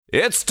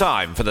It's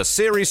time for the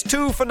Series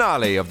 2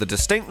 finale of the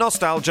Distinct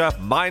Nostalgia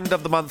Mind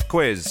of the Month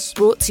quiz.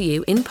 Brought to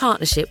you in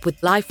partnership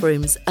with Life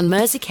Rooms and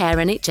Merseycare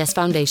NHS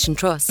Foundation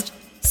Trust.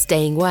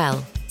 Staying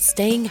well,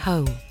 staying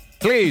home.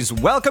 Please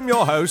welcome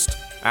your host,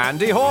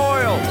 Andy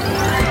Hoyle.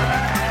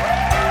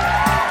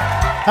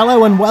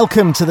 Hello and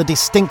welcome to the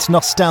Distinct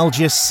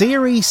Nostalgia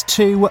Series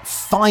 2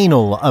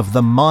 final of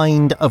the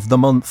Mind of the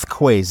Month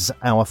quiz.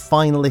 Our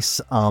finalists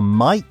are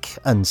Mike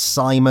and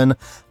Simon.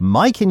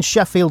 Mike in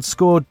Sheffield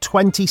scored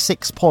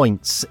 26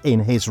 points in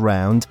his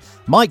round.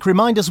 Mike,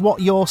 remind us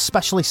what your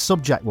specialist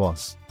subject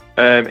was.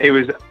 It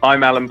was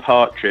I'm Alan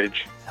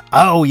Partridge.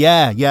 Oh,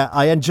 yeah,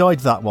 I enjoyed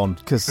that one,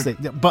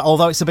 but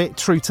although it's a bit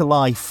true to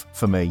life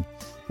for me,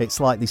 it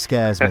slightly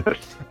scares me.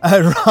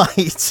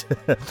 Right.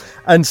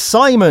 And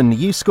Simon,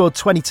 you scored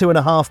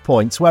 22.5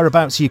 points.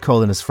 Whereabouts are you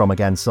calling us from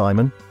again,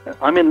 Simon?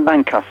 I'm in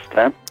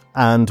Lancaster.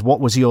 And what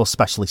was your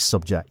specialist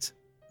subject?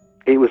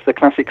 It was the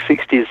classic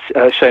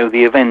 60s show,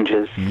 The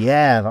Avengers.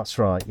 Yeah, that's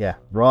right. Yeah,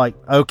 right.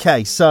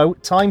 Okay, so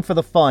time for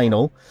the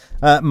final.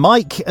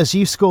 Mike, as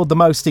you scored the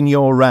most in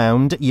your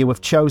round, you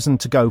have chosen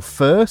to go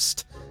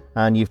first,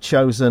 and you've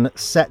chosen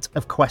set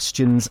of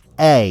questions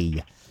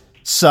A.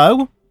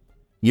 So,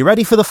 you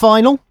ready for the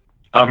final?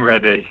 I'm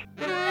ready.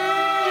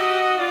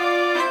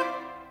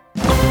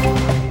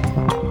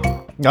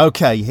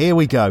 Okay, here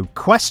we go.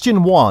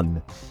 Question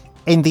 1.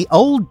 In the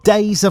old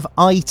days of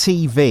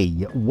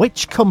ITV,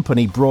 which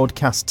company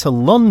broadcast to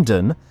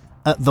London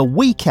at the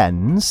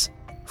weekends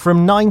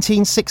from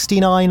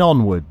 1969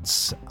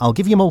 onwards? I'll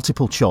give you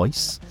multiple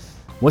choice.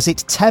 Was it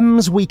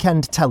Thames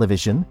Weekend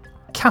Television,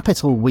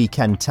 Capital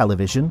Weekend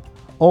Television,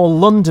 or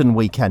London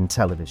Weekend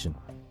Television?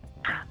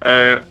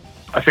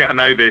 I think I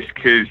know this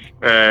because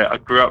I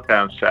grew up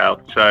down south,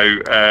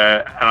 and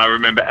I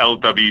remember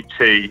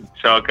LWT,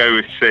 so I'll go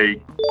with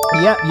C.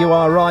 Yeah, you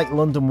are right,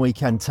 London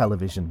Weekend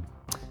Television.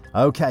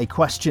 Okay,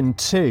 question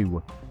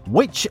 2.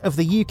 Which of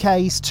the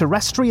UK's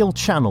terrestrial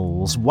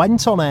channels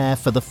went on air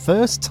for the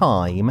first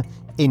time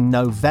in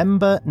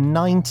November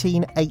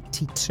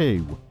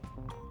 1982?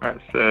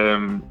 That's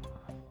a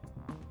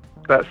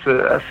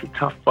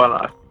tough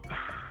one.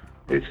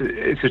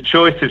 It's a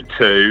choice of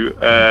two.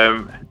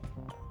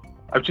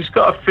 I've just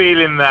got a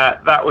feeling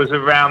that was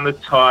around the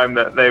time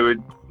that they were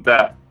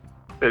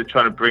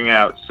trying to bring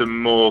out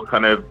some more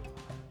kind of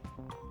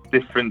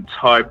different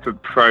type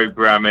of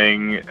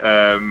programming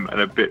and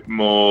a bit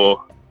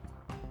more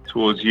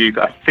towards youth.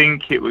 I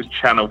think it was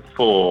Channel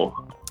 4.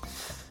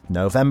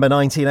 November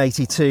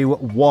 1982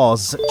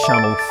 was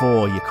Channel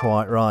 4, you're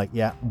quite right.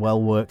 Yeah,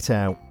 well worked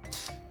out.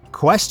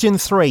 Question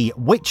 3.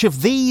 Which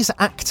of these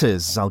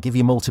actors, I'll give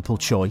you multiple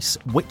choice,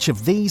 which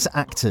of these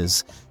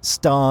actors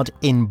starred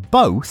in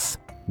both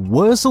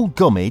Wurzel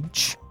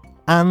Gummidge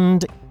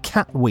and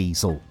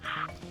Catweasel?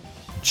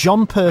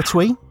 John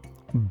Pertwee,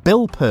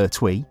 Bill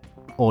Pertwee,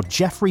 or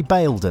Geoffrey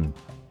Bayldon?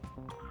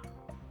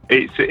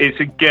 It's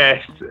a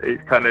guess.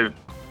 It's kind of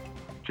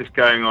just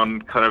going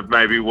on kind of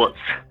maybe what's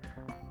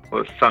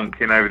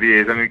sunk in over the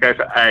years. I'm going to go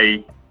for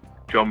A,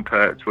 John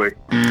Pertwee.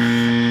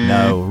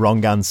 No,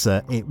 wrong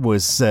answer. It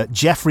was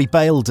Geoffrey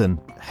Bayldon,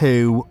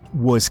 who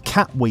was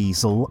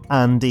Catweasel,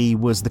 and he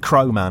was the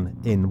Crowman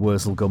in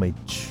Wurzel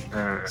Gummidge.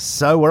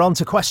 So we're on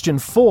to question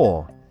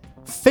 4.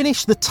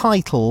 Finish the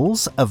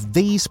titles of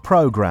these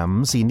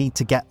programmes. You need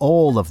to get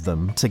all of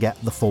them to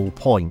get the full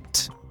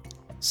point.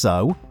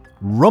 So,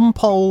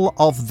 Rumpole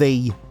of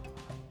the...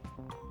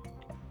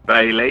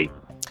 Bailey.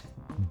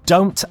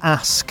 Don't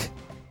Ask...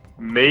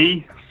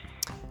 Me.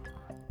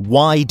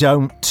 Why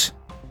Don't...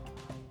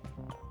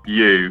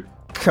 You.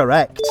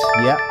 Correct.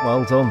 Yeah,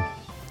 well done.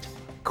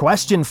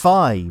 Question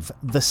 5.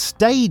 The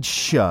stage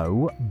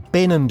show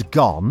Been and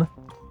Gone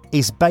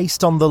is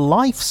based on the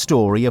life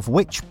story of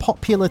which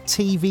popular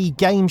TV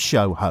game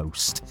show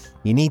host?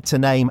 You need to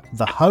name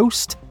the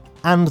host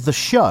and the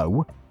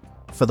show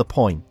for the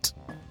point.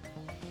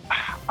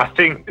 I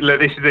think, look,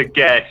 this is a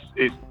guess.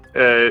 It's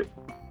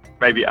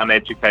maybe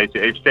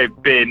uneducated. If you say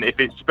Bin, if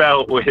it's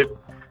spelled with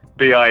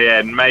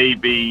B-I-N,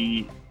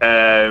 maybe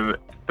 3,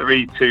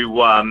 2,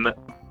 1.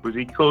 Was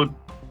he called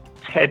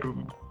Ted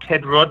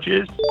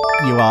Rogers?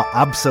 You are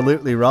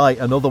absolutely right.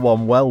 Another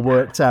one well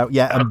worked out.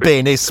 Yeah, and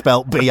Bin is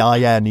spelt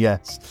B-I-N,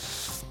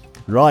 yes.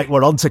 Right,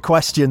 we're on to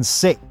question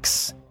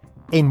 6.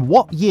 In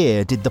what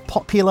year did the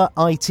popular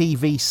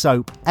ITV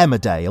soap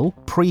Emmerdale,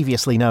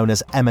 previously known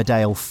as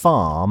Emmerdale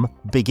Farm,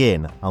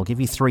 begin? I'll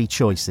give you 3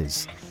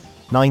 choices.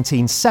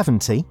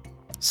 1970,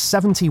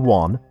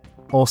 71,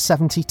 or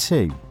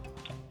 72?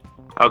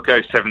 I'll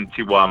go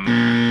 71.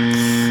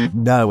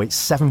 No, it's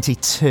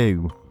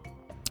 72.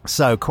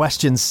 So,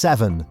 question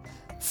 7.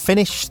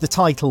 Finish the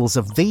titles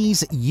of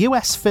these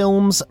US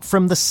films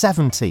from the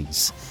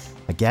 70s.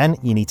 Again,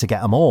 you need to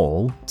get them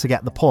all to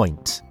get the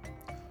point.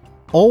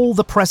 All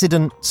the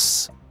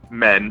President's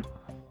Men.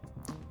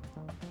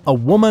 A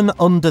Woman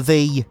Under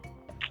the...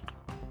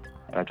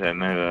 I don't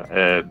know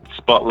that.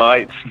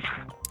 Spotlight.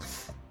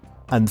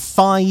 And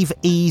 5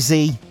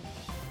 Easy...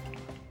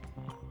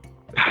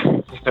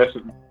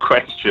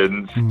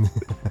 Questions.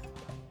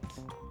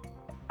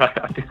 I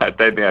don't think I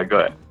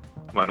got it.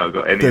 might not have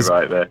got any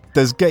right there.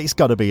 It's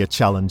got to be a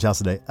challenge,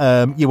 hasn't it?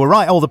 You were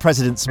right, All the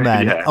President's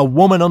Men. Yeah. A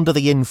Woman Under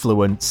the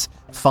Influence,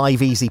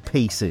 5 Easy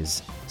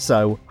Pieces.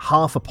 So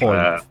half a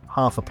point.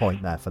 Half a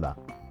point there for that.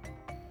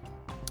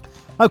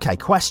 Okay,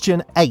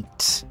 question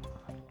 8.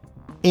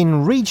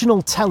 In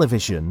regional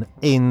television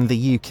in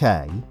the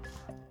UK,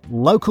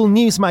 local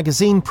news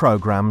magazine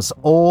programmes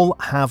all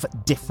have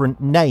different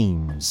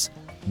names.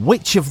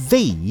 Which of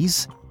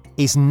these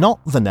is not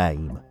the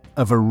name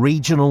of a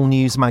regional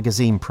news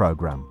magazine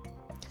programme?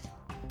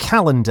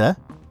 Calendar,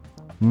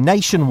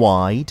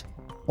 Nationwide,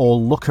 or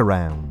Look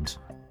Around?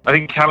 I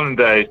think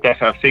Calendar is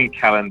definitely. I've seen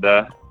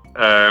Calendar.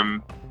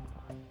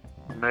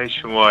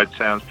 Nationwide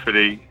sounds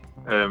pretty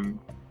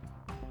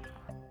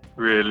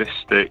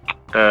realistic.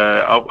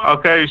 I'll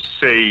go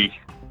C.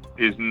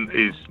 Is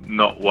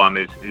not one.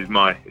 Is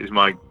my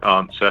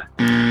answer.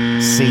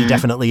 C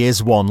definitely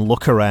is one.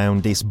 Look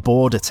Around is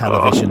Border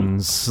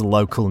Television's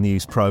local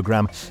news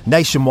programme.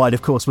 Nationwide,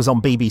 of course, was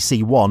on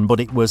BBC One,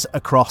 but it was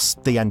across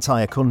the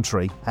entire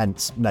country,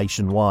 hence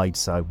Nationwide,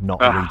 so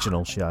not a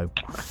regional show.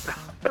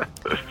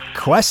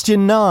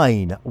 Question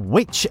 9.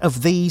 Which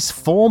of these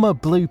former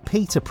Blue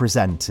Peter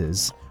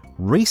presenters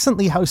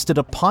recently hosted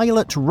a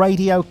pilot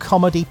radio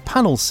comedy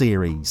panel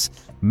series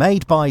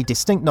made by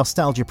Distinct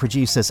Nostalgia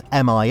producers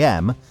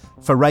MIM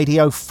for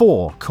Radio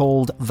 4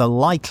 called The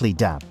Likely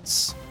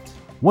Dads?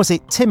 Was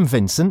it Tim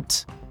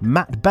Vincent,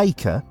 Matt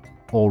Baker,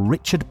 or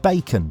Richard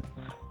Bacon?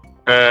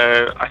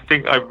 I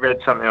think I read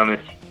something on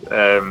this,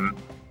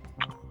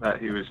 that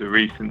he was a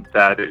recent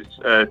dad. It's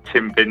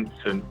Tim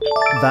Vincent.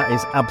 That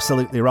is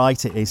absolutely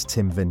right. It is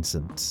Tim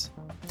Vincent.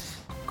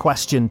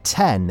 Question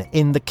 10.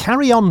 In the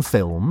Carry On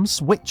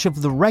films, which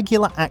of the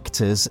regular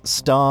actors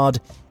starred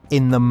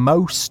in the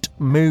most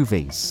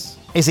movies?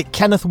 Is it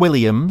Kenneth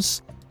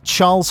Williams,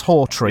 Charles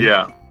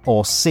Hawtrey,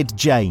 or Sid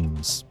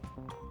James?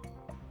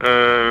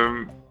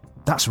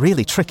 That's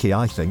really tricky,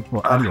 I think.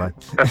 Well, anyway.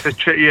 That's a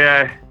trick.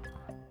 Yeah.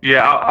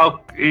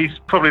 I'll he's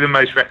probably the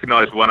most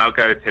recognised one. I'll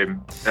go with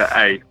him.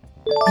 A.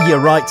 You're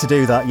right to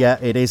do that, yeah.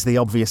 It is the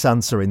obvious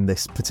answer in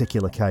this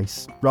particular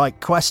case. Right,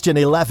 question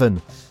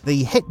 11.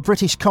 The hit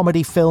British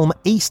comedy film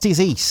East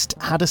is East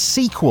had a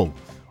sequel.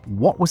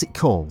 What was it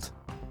called?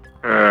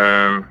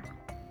 No,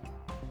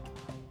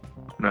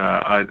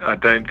 I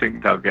don't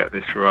think they'll get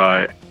this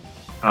right.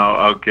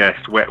 I'll guess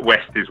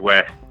West is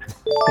West.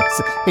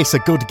 It's a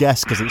good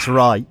guess because it's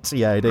right.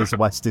 Yeah, it is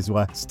West is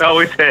West. Oh,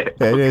 is it?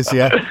 It is,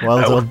 yeah.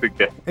 Well done.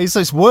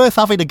 It's worth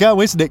having a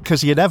go, isn't it?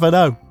 Because you never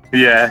know.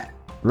 Yeah.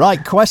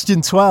 Right,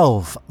 question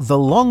 12. The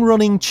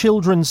long-running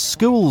children's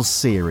schools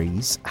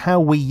series, How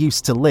We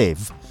Used to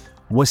Live,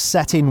 was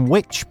set in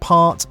which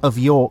part of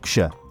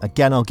Yorkshire?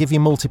 Again, I'll give you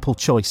multiple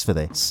choice for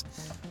this.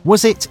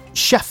 Was it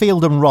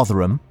Sheffield and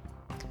Rotherham,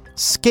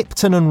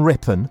 Skipton and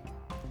Ripon,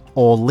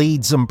 or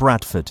Leeds and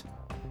Bradford?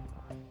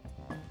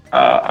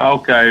 I'll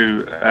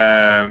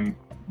go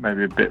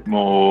maybe a bit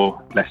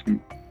less of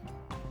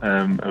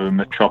a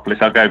metropolis.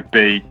 I'll go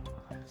B.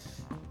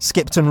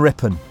 Skipton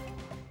Ripon.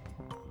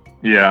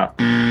 Yeah.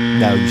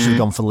 No, you should have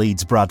gone for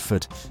Leeds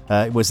Bradford.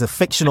 It was the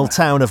fictional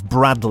town of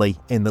Bradley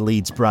in the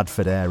Leeds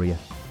Bradford area.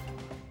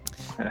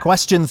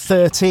 Question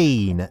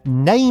 13.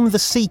 Name the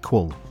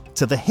sequel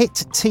to the hit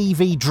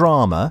TV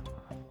drama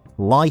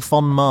Life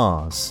on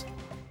Mars.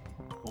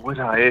 Would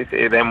I?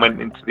 It then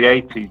went into the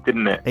 80s,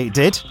 didn't it? It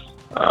did.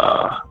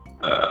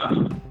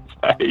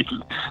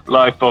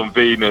 Life on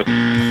Venus.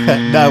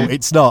 No,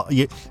 it's not.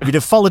 If you'd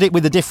have followed it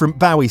with a different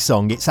Bowie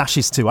song, it's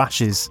Ashes to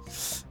Ashes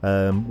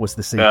was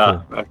the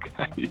sequel.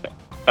 Okay. Yeah.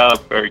 Oh,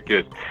 very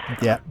good.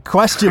 Yeah.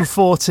 Question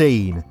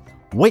 14.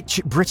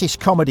 Which British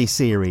comedy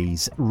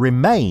series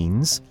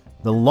remains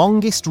the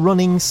longest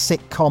running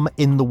sitcom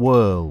in the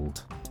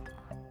world?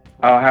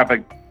 I'll have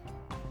a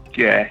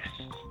guess.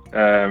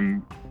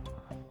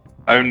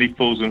 Only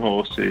Fools and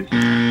Horses.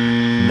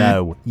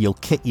 No, you'll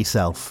kick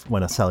yourself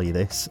when I tell you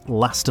this.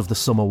 Last of the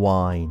Summer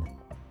Wine.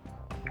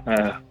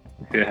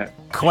 Yeah.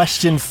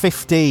 Question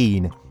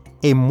 15.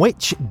 In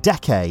which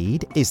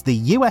decade is the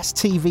US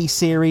TV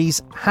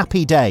series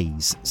Happy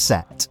Days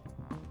set?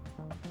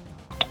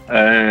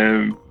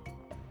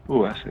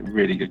 That's a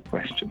really good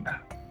question.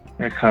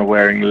 They're kind of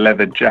wearing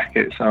leather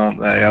jackets, aren't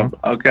they?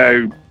 I'll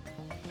go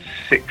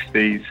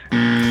 60s.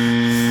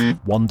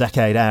 One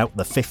decade out,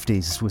 the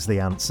 50s was the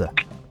answer.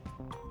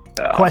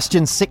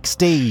 Question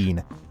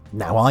 16.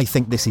 Now, I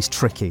think this is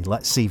tricky.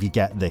 Let's see if you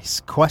get this.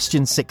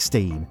 Question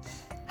 16.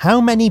 How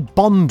many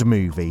Bond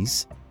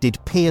movies did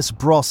Pierce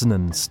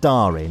Brosnan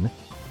star in?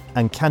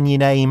 And can you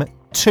name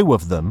 2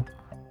 of them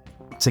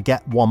to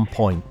get 1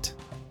 point?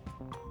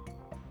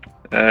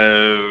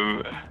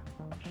 No,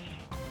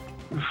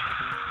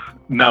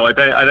 I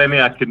don't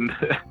think I can.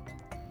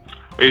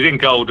 He was in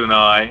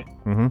GoldenEye.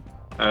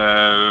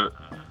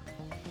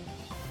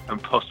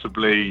 And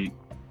possibly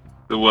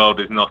The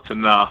World Is Not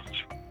Enough.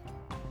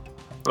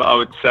 But I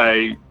would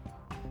say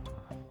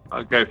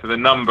I'll go for the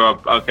number.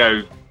 I'll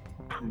go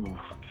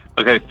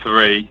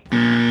 3.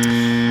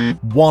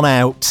 1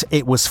 out.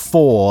 It was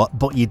 4,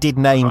 but you did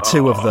name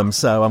 2 of them,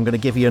 so I'm going to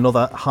give you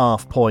another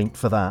half point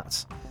for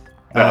that.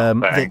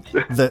 Thanks.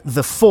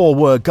 The four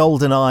were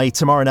GoldenEye,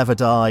 Tomorrow Never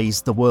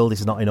Dies, The World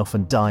Is Not Enough,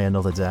 and Die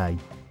Another Day.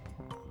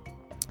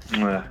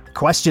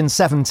 Question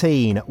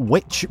 17.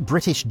 Which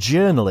British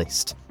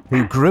journalist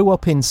who grew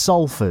up in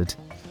Salford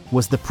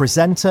was the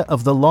presenter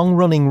of the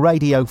long-running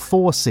Radio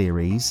 4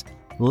 series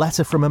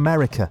Letter from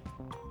America?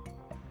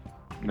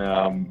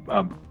 No,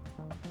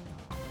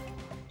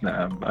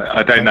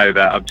 I don't know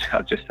that.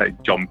 I'll just say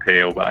John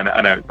Peel, but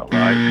I know it's not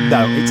right.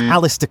 No, it's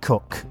Alistair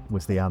Cook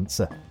was the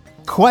answer.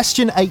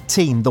 Question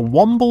 18. The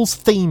Wombles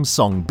theme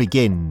song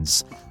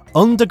begins: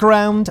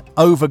 Underground,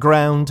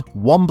 overground,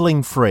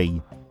 wombling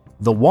free.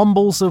 The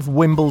Wombles of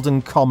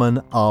Wimbledon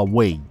Common are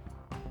we.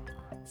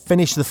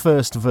 Finish the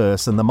first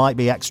verse and there might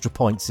be extra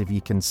points if you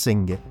can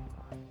sing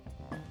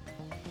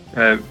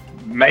it.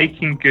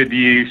 Making good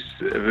use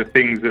of the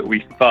things that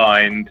we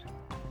find,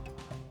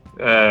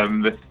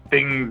 the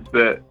things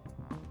that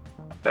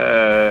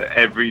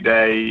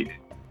everyday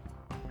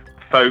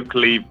folk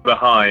leave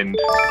behind.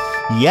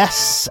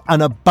 Yes,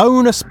 and a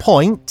bonus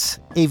point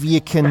if you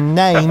can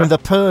name the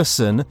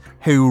person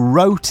who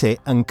wrote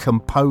it and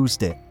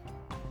composed it.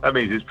 That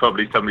means it's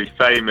probably somebody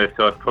famous,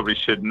 so I probably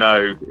should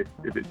know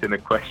if it's in a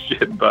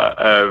question. But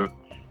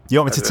you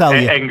want me to tell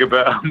you?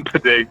 Engelbert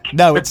Humperdinck.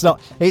 No, it's not.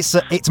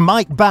 It's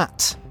Mike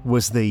Batt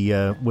was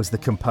the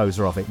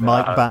composer of it.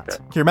 Mike Batt. Okay.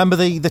 Do you remember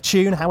the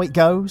tune? How it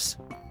goes?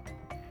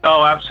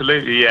 Oh,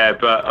 absolutely, yeah.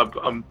 But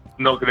I'm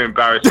not going to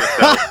embarrass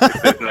myself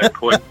if there's no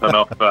points on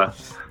offer.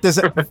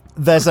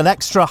 There's an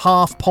extra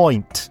half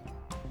point.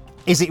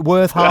 Is it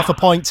worth half a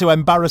point to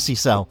embarrass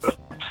yourself?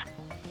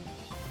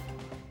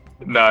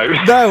 No.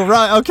 No,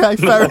 right, okay,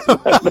 fair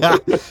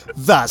enough.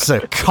 That's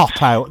a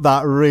cop-out.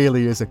 That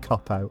really is a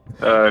cop-out.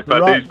 If I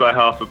lose by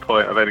half a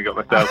point, I've only got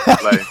myself to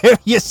blame.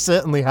 You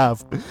certainly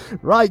have.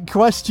 Right,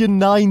 question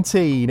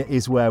 19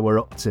 is where we're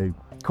up to.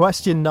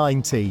 Question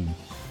 19.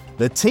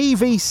 The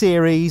TV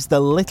series The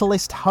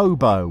Littlest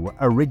Hobo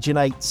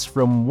originates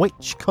from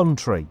which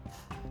country?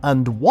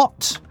 And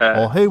what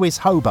or who is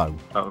Hobo?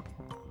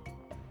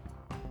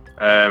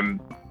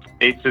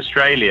 It's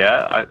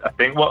Australia, I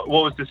think. What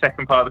was the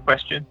second part of the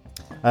question?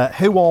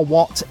 Who or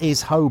what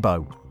is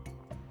Hobo?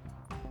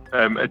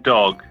 A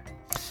dog.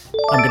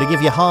 I'm going to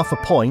give you half a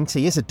point.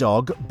 He is a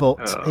dog,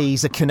 but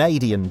he's a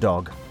Canadian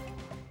dog.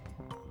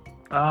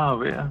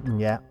 Oh, yeah.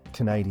 Yeah,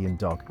 Canadian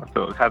dog. I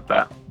thought I had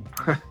that.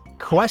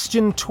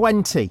 Question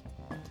 20.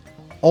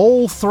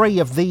 All three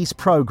of these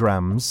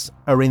programmes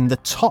are in the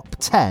top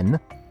 10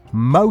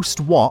 most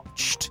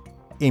watched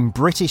in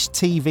British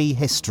TV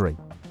history.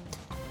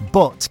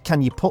 But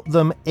can you put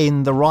them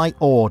in the right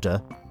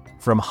order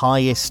from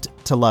highest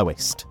to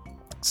lowest?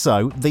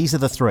 So these are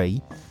the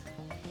three.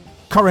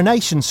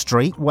 Coronation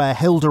Street, where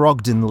Hilda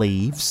Ogden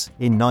leaves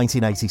in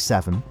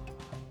 1987.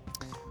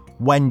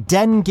 When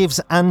Den gives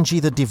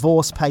Angie the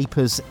divorce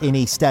papers in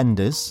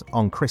EastEnders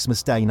on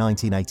Christmas Day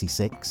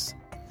 1986.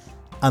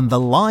 And the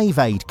Live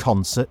Aid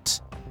concert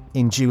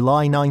in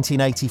July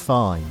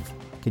 1985.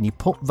 Can you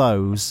put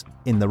those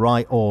in the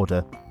right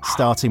order,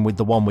 starting with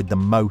the one with the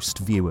most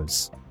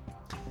viewers?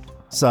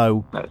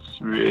 So that's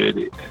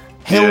really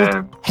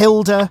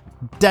Hilda,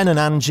 Den and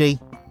Angie,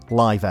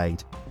 Live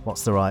Aid.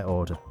 What's the right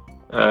order?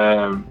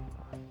 I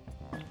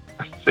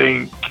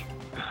think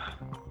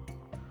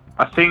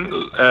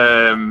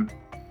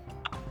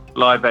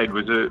Live Aid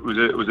was a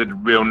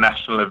real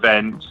national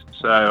event,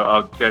 so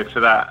I'll go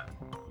for that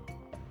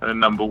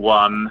number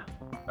one,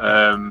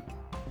 and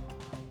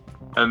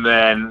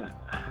then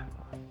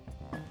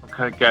I'm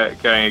kind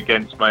of going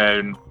against my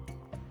own.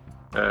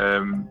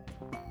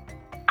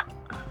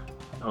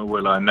 Oh,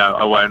 will I? No,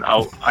 I won't.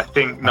 I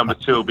think number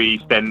two will be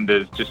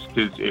EastEnders, just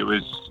because it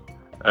was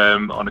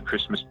on a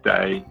Christmas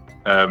day,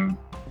 and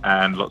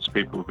lots of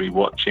people will be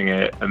watching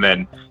it. And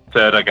then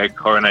third, I go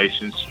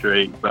Coronation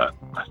Street, but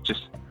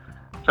just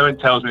something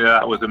tells me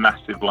that was a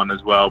massive one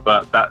as well.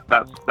 But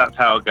that's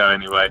how I'll go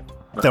anyway.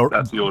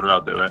 That's the order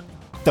I'll do it.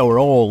 They were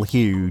all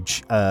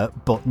huge,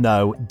 but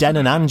no, Den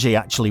and Angie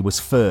actually was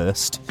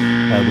first,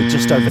 with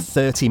just over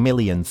 30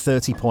 million,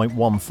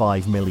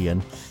 30.15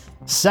 million.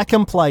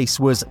 Second place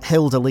was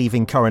Hilda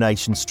leaving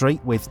Coronation Street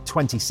with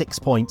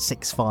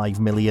 26.65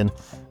 million.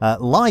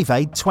 Live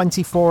Aid,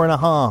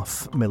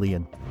 24.5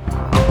 million.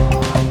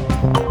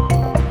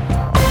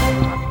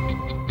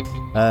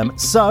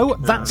 So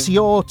that's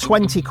your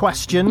 20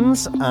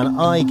 questions,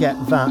 and I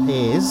get that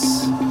is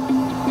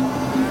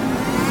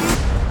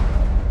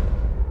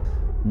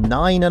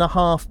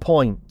 9.5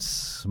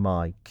 points,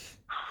 Mike.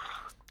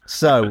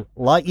 So,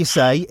 like you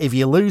say, if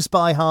you lose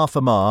by half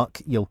a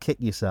mark, you'll kick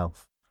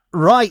yourself.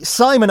 Right,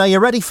 Simon, are you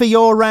ready for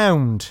your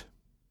round?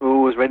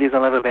 Oh, as ready as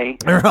I'll ever be.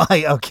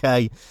 Right,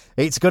 okay.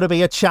 It's going to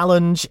be a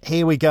challenge.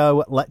 Here we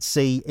go. Let's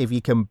see if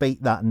you can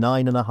beat that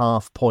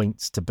 9.5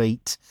 points to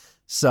beat.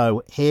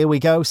 So here we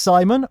go,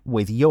 Simon,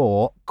 with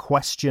your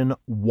question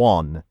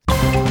 1.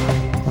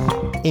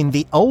 In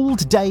the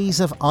old days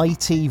of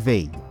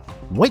ITV,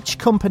 which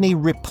company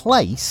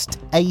replaced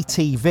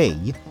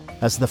ATV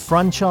as the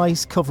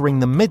franchise covering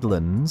the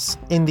Midlands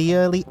in the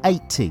early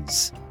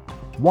 80s?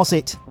 Was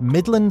it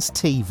Midlands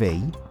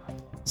TV,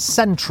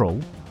 Central,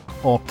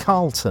 or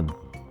Carlton?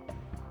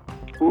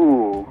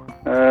 Ooh,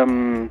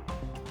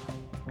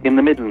 in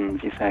the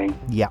Midlands, you say?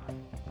 Yeah.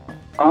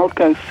 I'll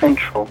go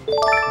Central.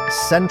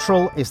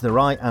 Central is the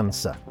right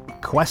answer.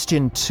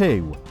 Question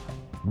 2.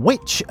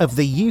 Which of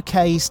the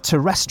UK's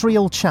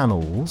terrestrial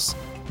channels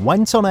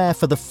went on air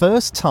for the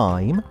first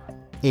time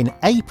in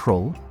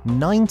April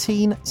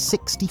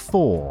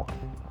 1964?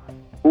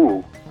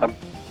 Ooh,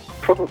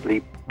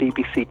 probably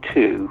BBC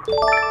Two.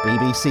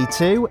 BBC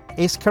Two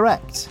is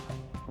correct.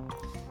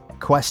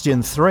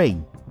 Question 3.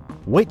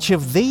 Which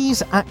of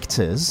these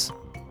actors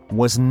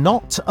was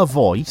not a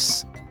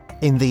voice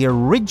in the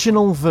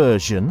original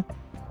version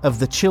of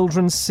the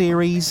children's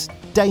series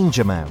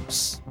Danger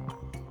Mouse?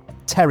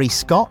 Terry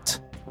Scott,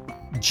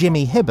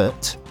 Jimmy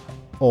Hibbert,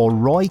 or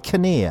Roy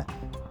Kinnear?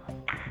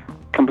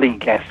 Complete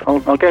guess. I'll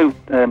go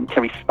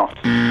Terry Scott.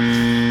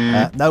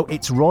 No,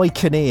 it's Roy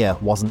Kinnear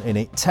wasn't in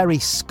it. Terry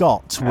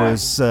Scott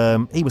was...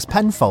 he was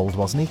Penfold,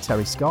 wasn't he,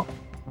 Terry Scott?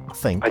 I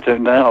think. I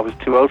don't know. I was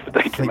too old for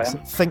Danger Mouse.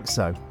 Think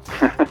so.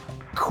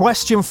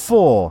 Question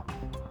 4.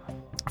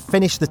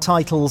 Finish the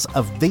titles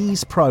of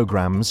these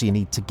programmes. You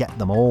need to get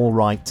them all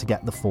right to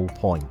get the full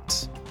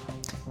point.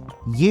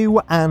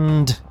 You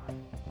and...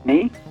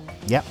 Me?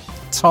 Yep.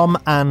 Tom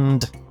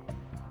and...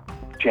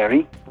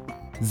 Jerry?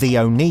 The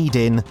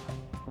Oneidin...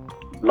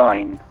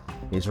 Line.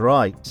 Is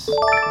right.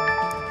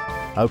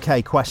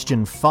 OK,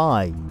 question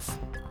 5.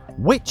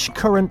 Which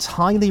current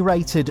highly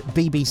rated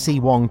BBC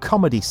One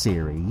comedy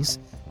series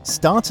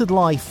started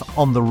life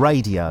on the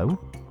radio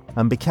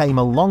and became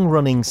a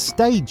long-running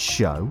stage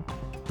show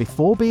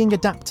before being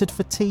adapted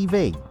for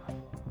TV?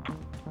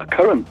 A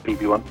current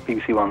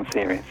BBC One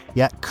series?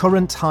 Yeah,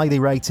 current highly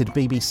rated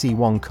BBC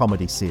One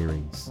comedy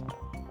series.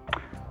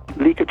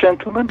 League of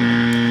Gentlemen?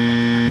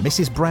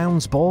 Mrs.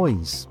 Brown's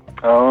Boys.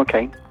 Oh,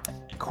 OK.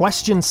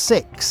 Question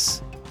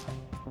 6.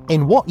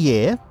 In what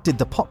year did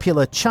the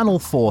popular Channel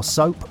 4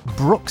 soap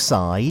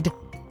Brookside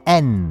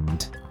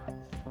end?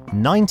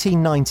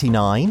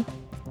 1999,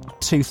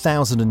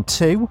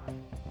 2002,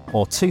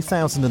 or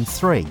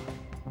 2003?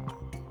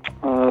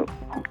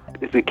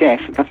 It's a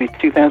guess. That is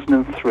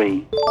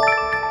 2003.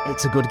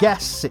 It's a good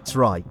guess. It's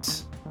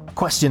right.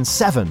 Question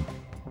 7.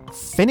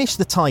 Finish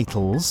the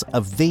titles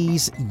of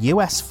these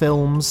US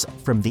films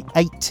from the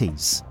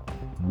 80s.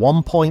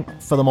 1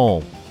 point for them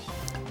all.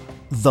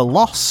 The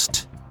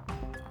Lost.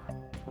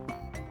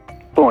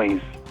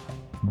 Boys.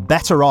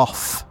 Better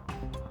Off.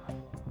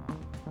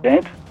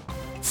 Dead.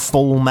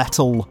 Full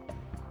Metal.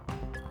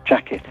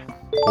 Jacket.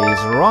 Is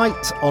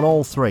right on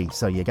all 3,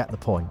 so you get the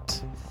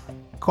point.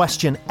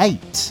 Question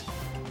 8.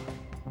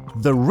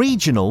 The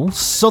regional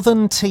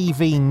Southern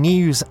TV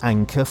news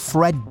anchor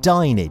Fred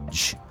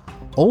Dinenage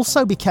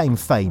also became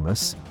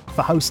famous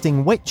for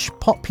hosting which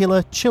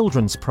popular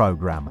children's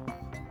programme?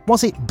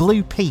 Was it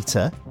Blue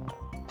Peter,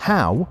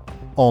 How,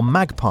 or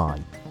Magpie?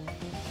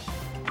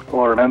 Oh,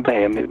 I remember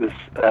him. It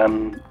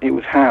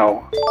was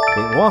How.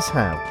 It was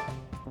How.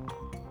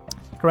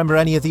 Remember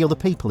any of the other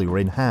people who were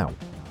in How?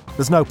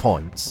 There's no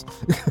points.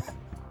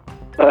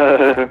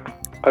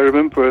 I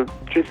remember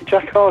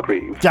Jack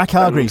Hargreaves. Jack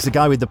Hargreaves, the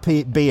guy with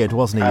the beard,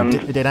 wasn't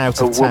he? He did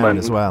Out of Town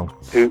as well.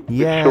 With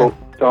short,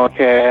 dark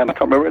hair, and I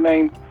can't remember her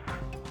name.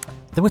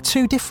 There were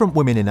 2 different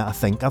women in it, I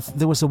think.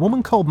 There was a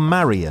woman called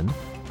Marion,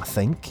 I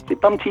think. Is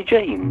it Bunty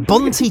James?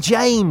 Bunty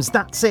James,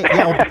 that's it.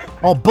 Yeah,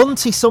 or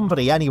Bunty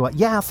somebody, anyway.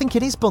 Yeah, I think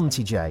it is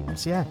Bunty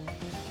James, yeah.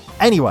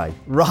 Anyway,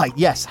 right,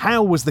 yes,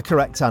 How was the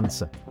correct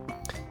answer.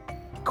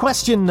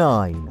 Question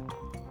 9.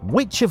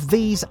 Which of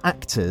these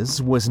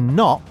actors was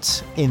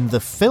not in the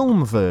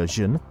film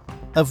version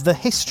of The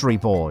History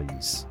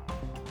Boys?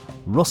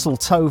 Russell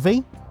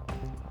Tovey,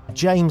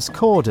 James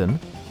Corden,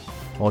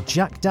 or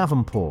Jack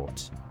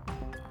Davenport?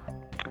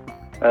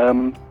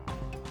 Well,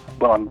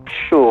 I'm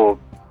sure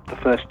the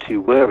first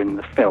 2 were in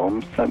the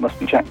film, so it must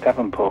be Jack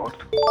Davenport.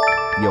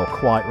 You're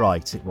quite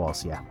right, it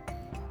was, yeah.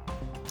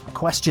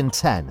 Question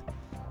 10.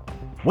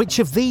 Which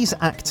of these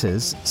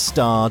actors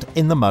starred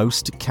in the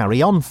most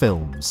Carry On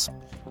films?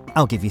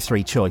 I'll give you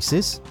 3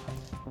 choices.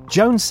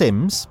 Joan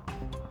Sims,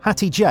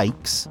 Hattie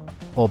Jakes,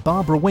 or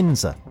Barbara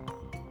Windsor?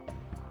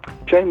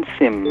 Joan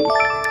Sims.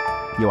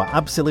 You are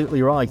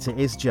absolutely right, it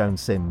is Joan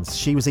Sims.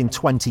 She was in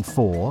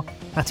 24,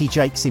 Hattie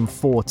Jakes in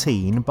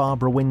 14,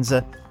 Barbara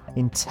Windsor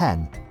in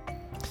 10.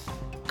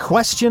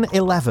 Question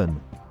 11.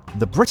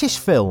 The British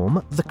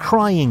film The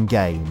Crying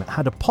Game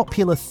had a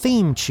popular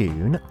theme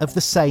tune of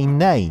the same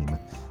name.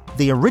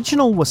 The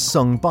original was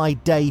sung by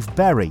Dave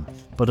Berry,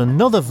 but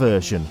another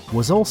version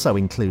was also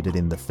included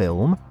in the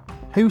film.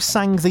 Who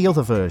sang the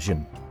other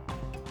version?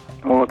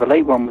 Oh, the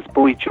late one was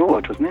Boy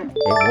George, wasn't it?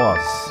 It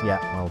was,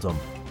 yeah, well done.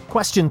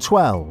 Question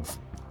 12.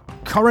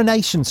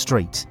 Coronation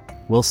Street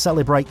will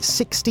celebrate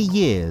 60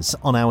 years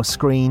on our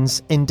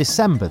screens in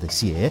December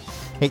this year.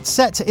 It's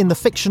set in the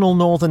fictional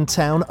northern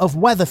town of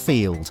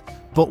Weatherfield,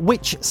 but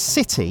which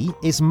city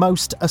is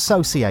most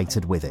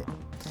associated with it?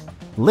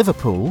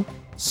 Liverpool,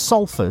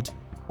 Salford,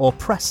 or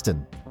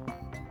Preston?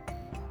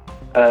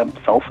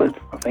 Salford,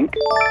 I think.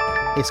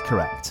 Is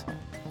correct.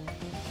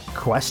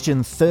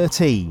 Question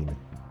 13.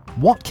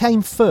 What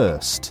came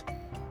first?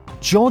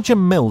 George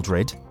and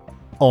Mildred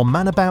or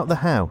Man About the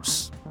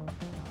House?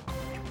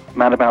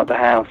 Man About the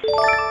House.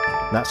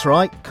 That's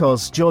right,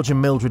 because George and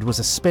Mildred was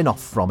a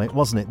spin-off from it,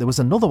 wasn't it? There was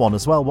another one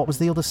as well. What was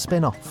the other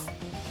spin-off?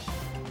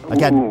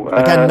 Again,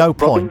 no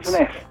points. Robin's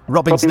Nest.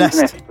 Robin's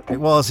Nest. It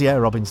was, yeah,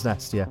 Robin's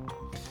Nest, yeah.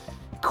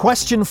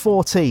 Question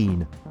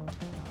 14.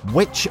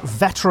 Which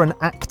veteran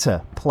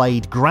actor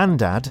played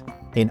Grandad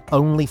in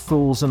Only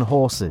Fools and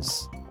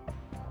Horses?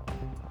 I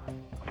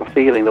have a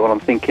feeling the one I'm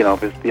thinking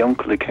of is the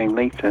uncle who came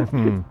later.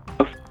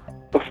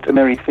 Buster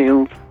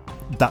Merryfield.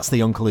 That's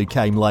the uncle who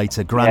came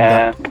later.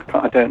 Grandad.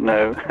 Yeah, I don't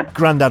know.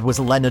 Grandad was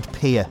Leonard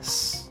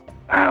Pierce.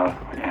 Oh,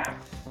 yeah.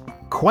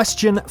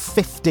 Question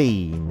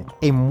 15.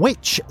 In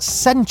which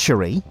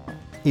century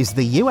is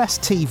the US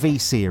TV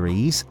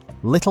series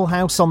Little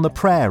House on the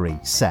Prairie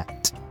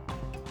set?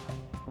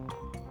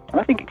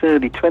 I think it's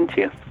early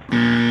 20th.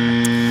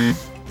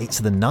 It's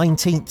the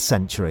 19th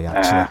century,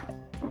 actually.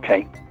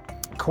 Okay.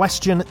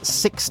 Question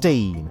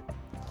 16.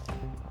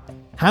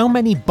 How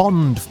many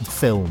Bond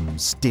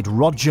films did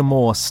Roger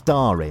Moore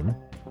star in,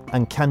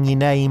 and can you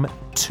name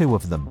 2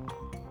 of them?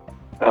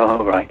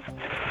 Oh, right.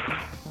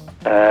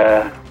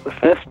 The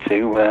first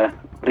 2 were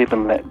Live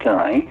and Let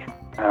Die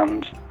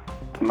and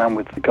The Man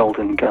with the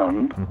Golden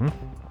Gun. Mm-hmm.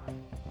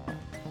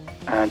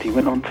 And he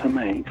went on to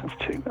make, that's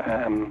 2,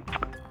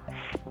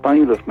 Spy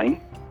Who Loved Me.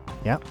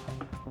 Yep.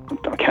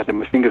 I can't do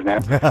my fingers now.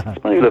 Spy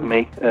Who Loved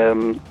Me,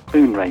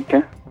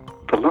 Moonraker.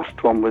 The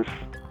last one was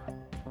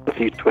The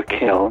View to a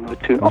Kill. There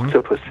were 2,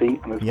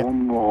 Octopussy, and there's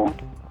one more.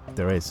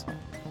 There is.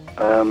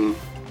 For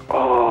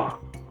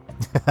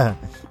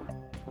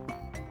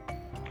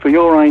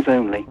Your Eyes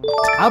Only.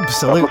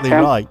 Absolutely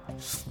right.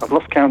 I've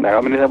lost count now.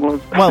 I mean, that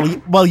was...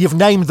 Well, you've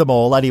named them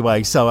all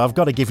anyway, so I've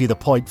got to give you the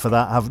point for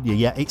that, haven't you?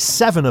 Yeah, it's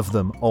 7 of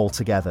them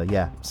altogether,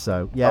 yeah.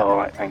 So, yeah. All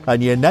right, thanks.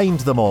 And you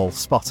named them all,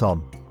 spot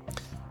on.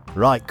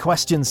 Right,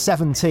 question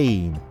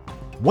 17.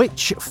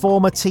 Which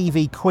former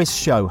TV quiz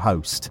show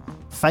host,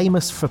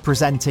 famous for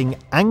presenting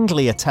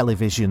Anglia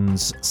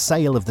Television's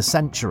Sale of the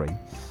Century,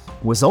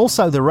 was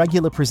also the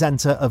regular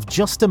presenter of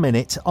Just a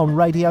Minute on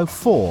Radio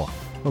 4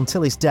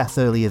 until his death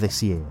earlier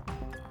this year?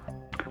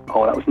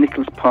 Oh, that was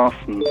Nicholas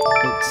Parsons.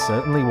 It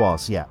certainly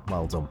was, yeah,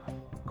 well done.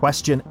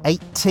 Question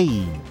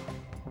 18.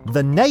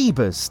 The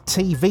Neighbours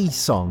TV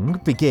song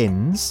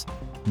begins,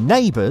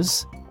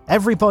 Neighbours,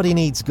 everybody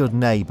needs good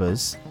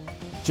neighbours.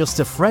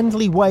 Just a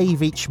friendly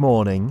wave each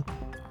morning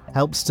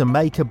helps to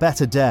make a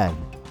better day.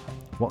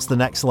 What's the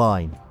next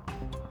line?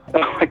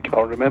 Oh, I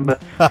can't remember.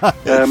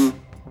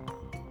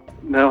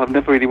 No, I've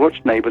never really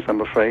watched Neighbours, I'm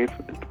afraid.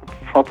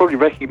 I'll probably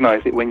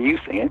recognise it when you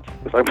sing it,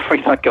 because I'm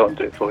afraid I can't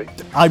do it for you.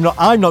 I'm not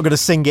going to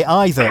sing it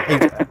either.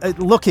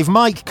 Look, if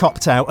Mike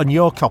copped out and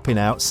you're copping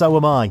out, so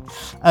am I.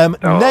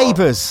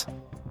 Neighbours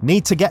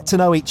need to get to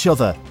know each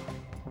other.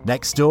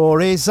 Next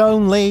door is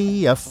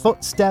only a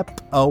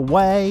footstep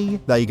away.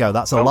 There you go.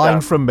 That's a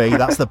line from me.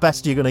 That's the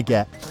best you're going to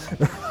get.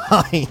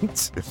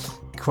 Right.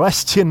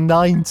 Question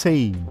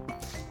 19.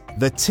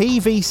 The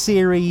TV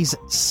series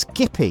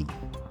Skippy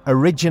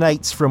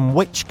originates from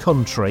which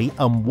country,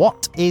 and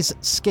what is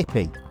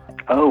Skippy?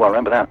 Oh, I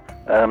remember that.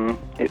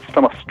 It's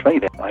from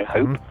Australia, I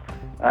hope.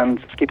 And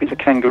Skippy's a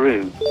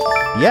kangaroo.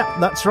 Yeah,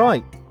 that's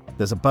right.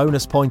 There's a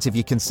bonus point if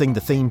you can sing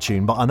the theme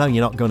tune, but I know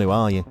you're not going to,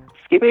 are you?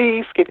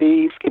 Skippy,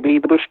 Skippy, Skippy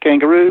the bush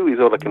kangaroo is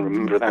all I can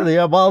remember of that.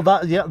 Yeah, well,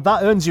 that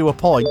earns you a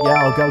point.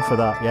 Yeah, I'll go for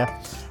that,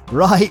 yeah.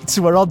 Right,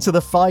 we're on to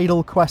the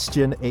final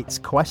question. It's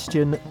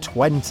question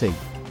 20.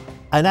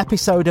 An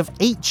episode of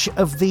each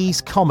of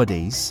these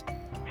comedies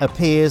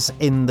appears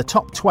in the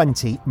top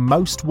 20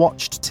 most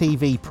watched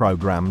TV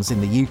programmes in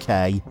the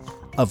UK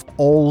of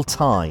all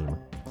time.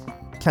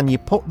 Can you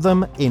put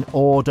them in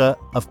order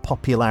of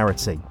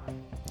popularity?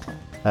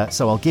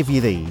 So I'll give you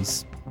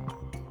these.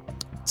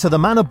 To the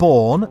Manor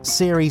Born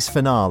series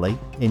finale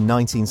in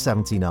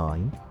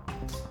 1979.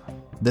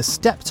 The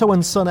Steptoe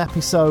and Son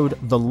episode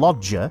The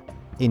Lodger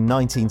in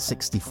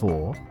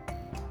 1964.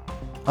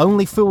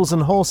 Only Fools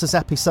and Horses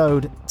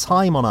episode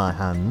Time on Our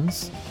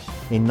Hands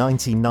in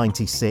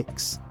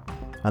 1996,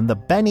 and the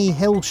Benny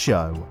Hill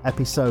Show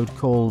episode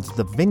called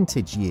The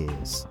Vintage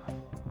Years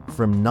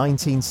from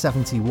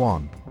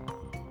 1971.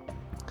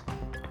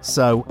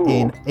 So,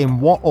 in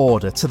what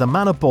order? To the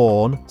Manor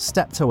Born,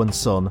 Steptoe and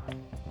Son,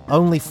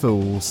 Only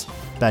Fools,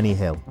 Benny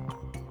Hill.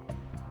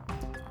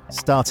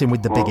 Starting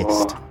with the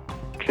biggest.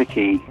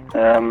 Tricky.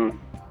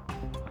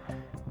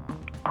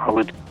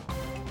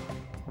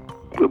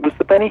 Was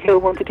the Benny Hill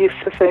one, did you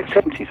say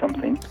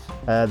 70-something?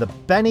 The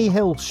Benny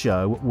Hill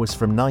Show was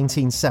from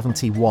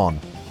 1971.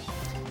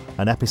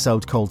 An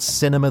episode called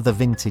Cinema the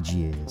Vintage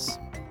Years.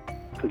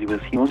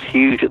 Because he was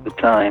huge at the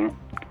time.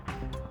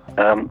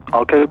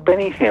 I'll go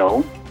Benny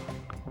Hill,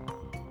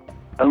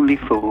 Only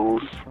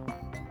Fools,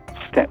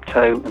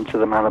 Steptoe, and To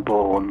the Manor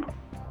Born.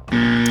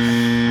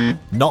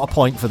 Not a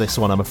point for this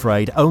one, I'm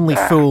afraid. Only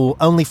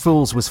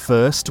Fools was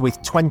first with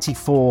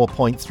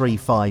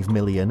 24.35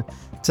 million.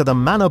 To the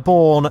Manor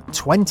Born,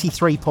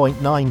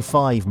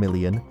 23.95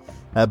 million.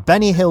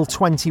 Benny Hill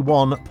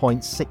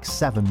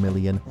 21.67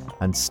 million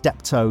and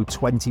Steptoe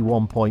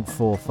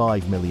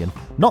 21.45 million.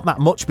 Not that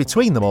much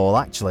between them all,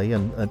 actually,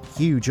 and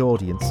huge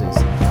audiences.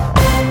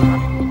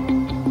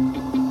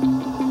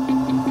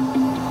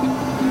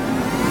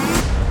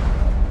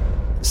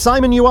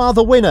 Simon, you are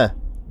the winner.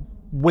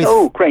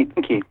 Oh, great,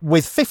 thank you.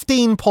 With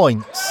 15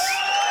 points.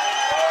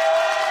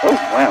 Oh,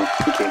 wow,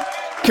 thank you.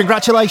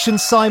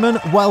 Congratulations, Simon.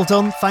 Well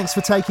done. Thanks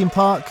for taking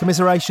part.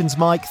 Commiserations,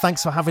 Mike.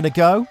 Thanks for having a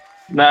go.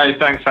 No,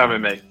 thanks for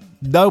having me.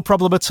 No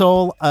problem at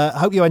all.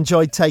 Hope you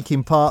enjoyed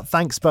taking part.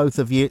 Thanks, both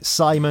of you.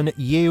 Simon,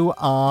 you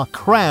are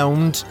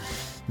crowned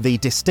the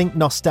Distinct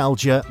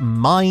Nostalgia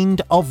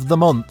Mind of the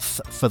Month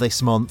for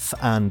this month.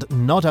 And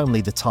not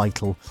only the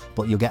title,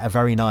 but you'll get a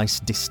very nice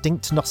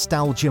Distinct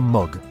Nostalgia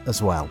mug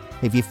as well.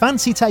 If you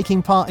fancy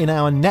taking part in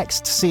our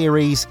next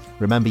series,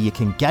 remember you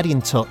can get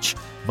in touch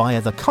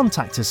via the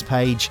Contact Us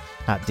page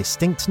at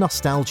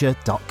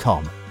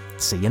distinctnostalgia.com.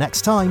 See you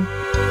next time.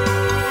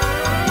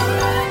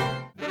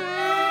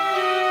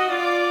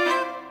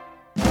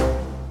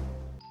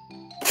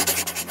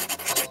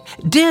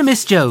 Dear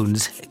Miss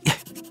Jones,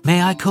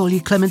 may I call you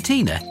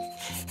Clementina?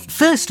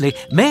 Firstly,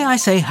 may I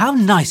say how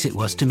nice it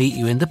was to meet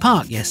you in the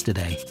park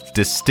yesterday?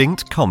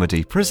 Distinct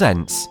Comedy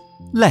presents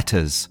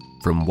Letters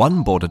from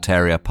one Border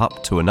Terrier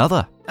pup to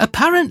another.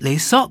 Apparently,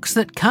 socks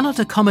that cannot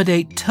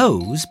accommodate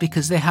toes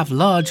because they have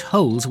large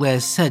holes where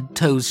said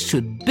toes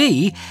should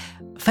be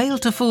fail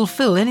to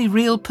fulfil any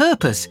real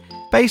purpose.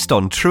 Based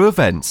on true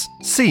events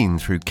seen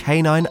through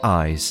canine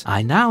eyes.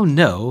 I now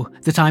know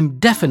that I'm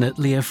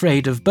definitely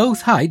afraid of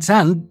both heights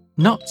and,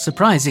 not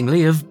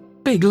surprisingly, of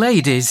big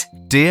ladies.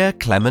 Dear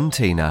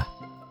Clementina.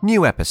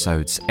 New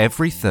episodes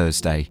every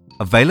Thursday.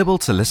 Available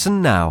to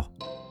listen now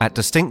at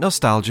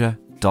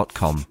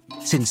distinctnostalgia.com.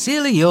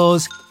 Sincerely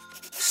yours,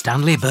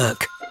 Stanley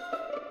Burke.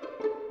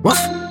 Woof!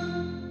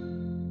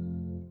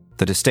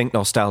 The Distinct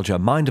Nostalgia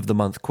Mind of the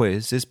Month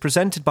quiz is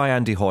presented by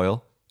Andy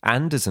Hoyle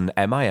and is an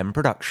MIM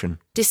production.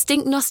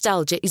 Distinct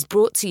Nostalgia is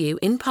brought to you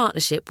in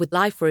partnership with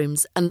Life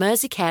Rooms and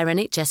Merseycare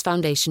NHS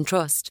Foundation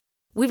Trust.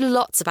 We've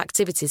lots of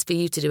activities for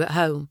you to do at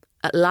home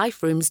at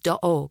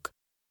liferooms.org.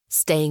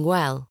 Staying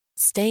well,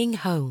 staying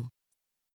home.